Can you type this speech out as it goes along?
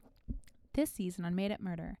this season on Made Up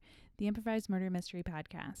Murder, the improvised murder mystery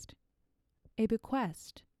podcast. A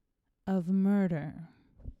bequest of murder.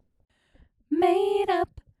 Made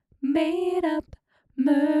up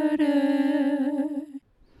murder.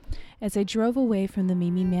 As I drove away from the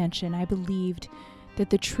Mimi mansion, I believed that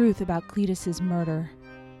the truth about Cletus's murder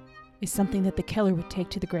is something that the killer would take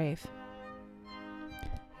to the grave.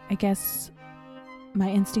 I guess my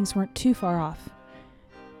instincts weren't too far off,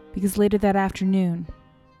 because later that afternoon,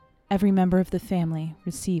 every member of the family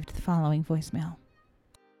received the following voicemail.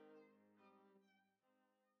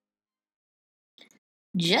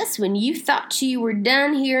 Just when you thought you were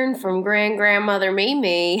done hearing from Grandmother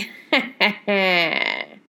Mimi.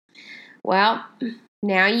 Well,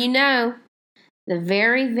 now you know. The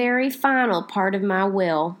very, very final part of my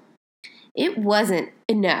will. It wasn't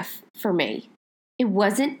enough for me. It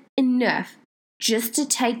wasn't enough just to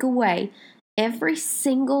take away every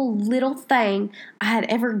single little thing I had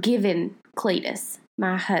ever given Cletus,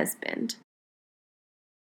 my husband.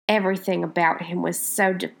 Everything about him was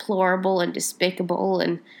so deplorable and despicable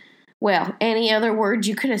and, well, any other word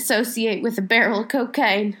you could associate with a barrel of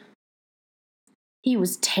cocaine. He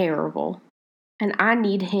was terrible, and I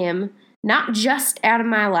need him not just out of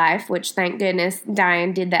my life, which thank goodness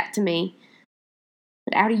Diane did that to me,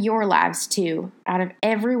 but out of your lives too, out of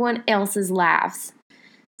everyone else's lives.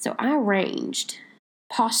 So I arranged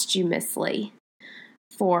posthumously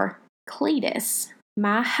for Cletus,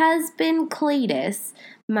 my husband Cletus,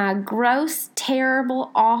 my gross,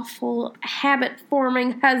 terrible, awful,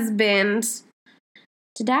 habit-forming husband,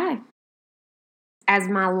 to die. As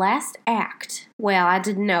my last act, well, I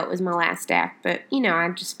didn't know it was my last act, but, I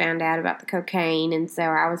just found out about the cocaine, and so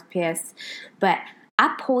I was pissed. But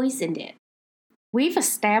I poisoned it. We've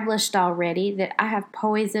established already that I have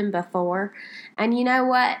poisoned before, and you know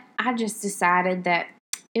what? I just decided that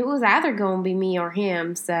it was either going to be me or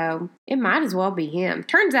him, so it might as well be him.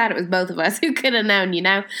 Turns out it was both of us. Who could have known,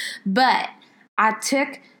 But I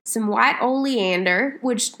took some white oleander,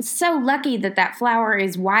 which is so lucky that flower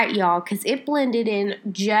is white, y'all, because it blended in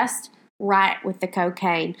just right with the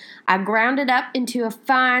cocaine. I ground it up into a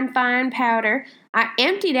fine, fine powder. I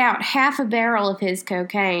emptied out half a barrel of his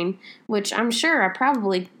cocaine, which I'm sure I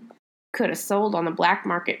probably could have sold on the black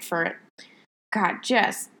market for,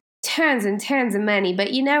 just tons and tons of money.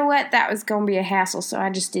 But you know what? That was going to be a hassle, so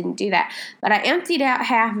I just didn't do that. But I emptied out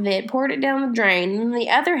half of it, poured it down the drain, and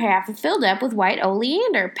the other half I filled up with white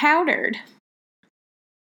oleander, powdered.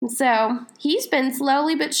 And so he's been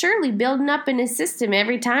slowly but surely building up in his system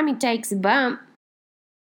every time he takes a bump.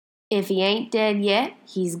 If he ain't dead yet,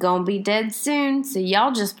 he's going to be dead soon, so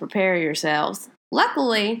y'all just prepare yourselves.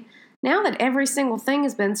 Luckily, now that every single thing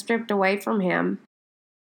has been stripped away from him,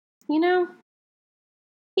 he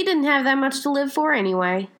didn't have that much to live for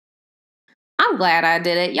anyway. I'm glad I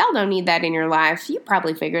did it. Y'all don't need that in your life. You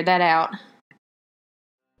probably figured that out.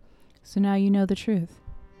 So now you know the truth.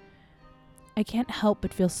 I can't help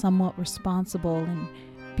but feel somewhat responsible in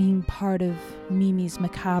being part of Mimi's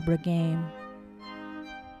macabre game.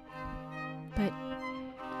 But,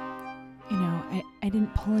 I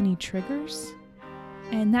didn't pull any triggers.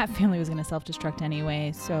 And that family was going to self-destruct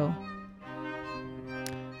anyway, so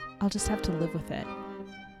I'll just have to live with it.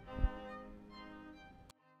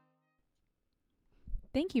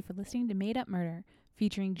 Thank you for listening to Made Up Murder,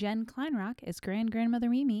 featuring Jen Kleinrock as Grandmother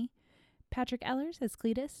Mimi, Patrick Ellers as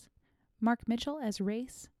Cletus, Mark Mitchell as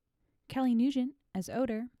Race, Kelly Nugent as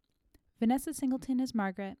Odor, Vanessa Singleton as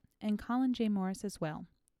Margaret, and Colin J. Morris as Will.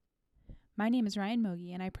 My name is Ryan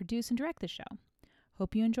Mogi, and I produce and direct the show.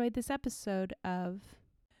 Hope you enjoyed this episode of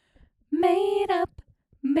Made Up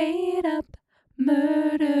Murder.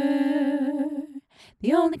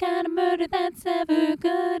 The only kind of murder that's ever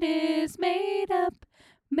good is made up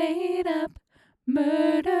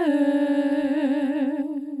murder.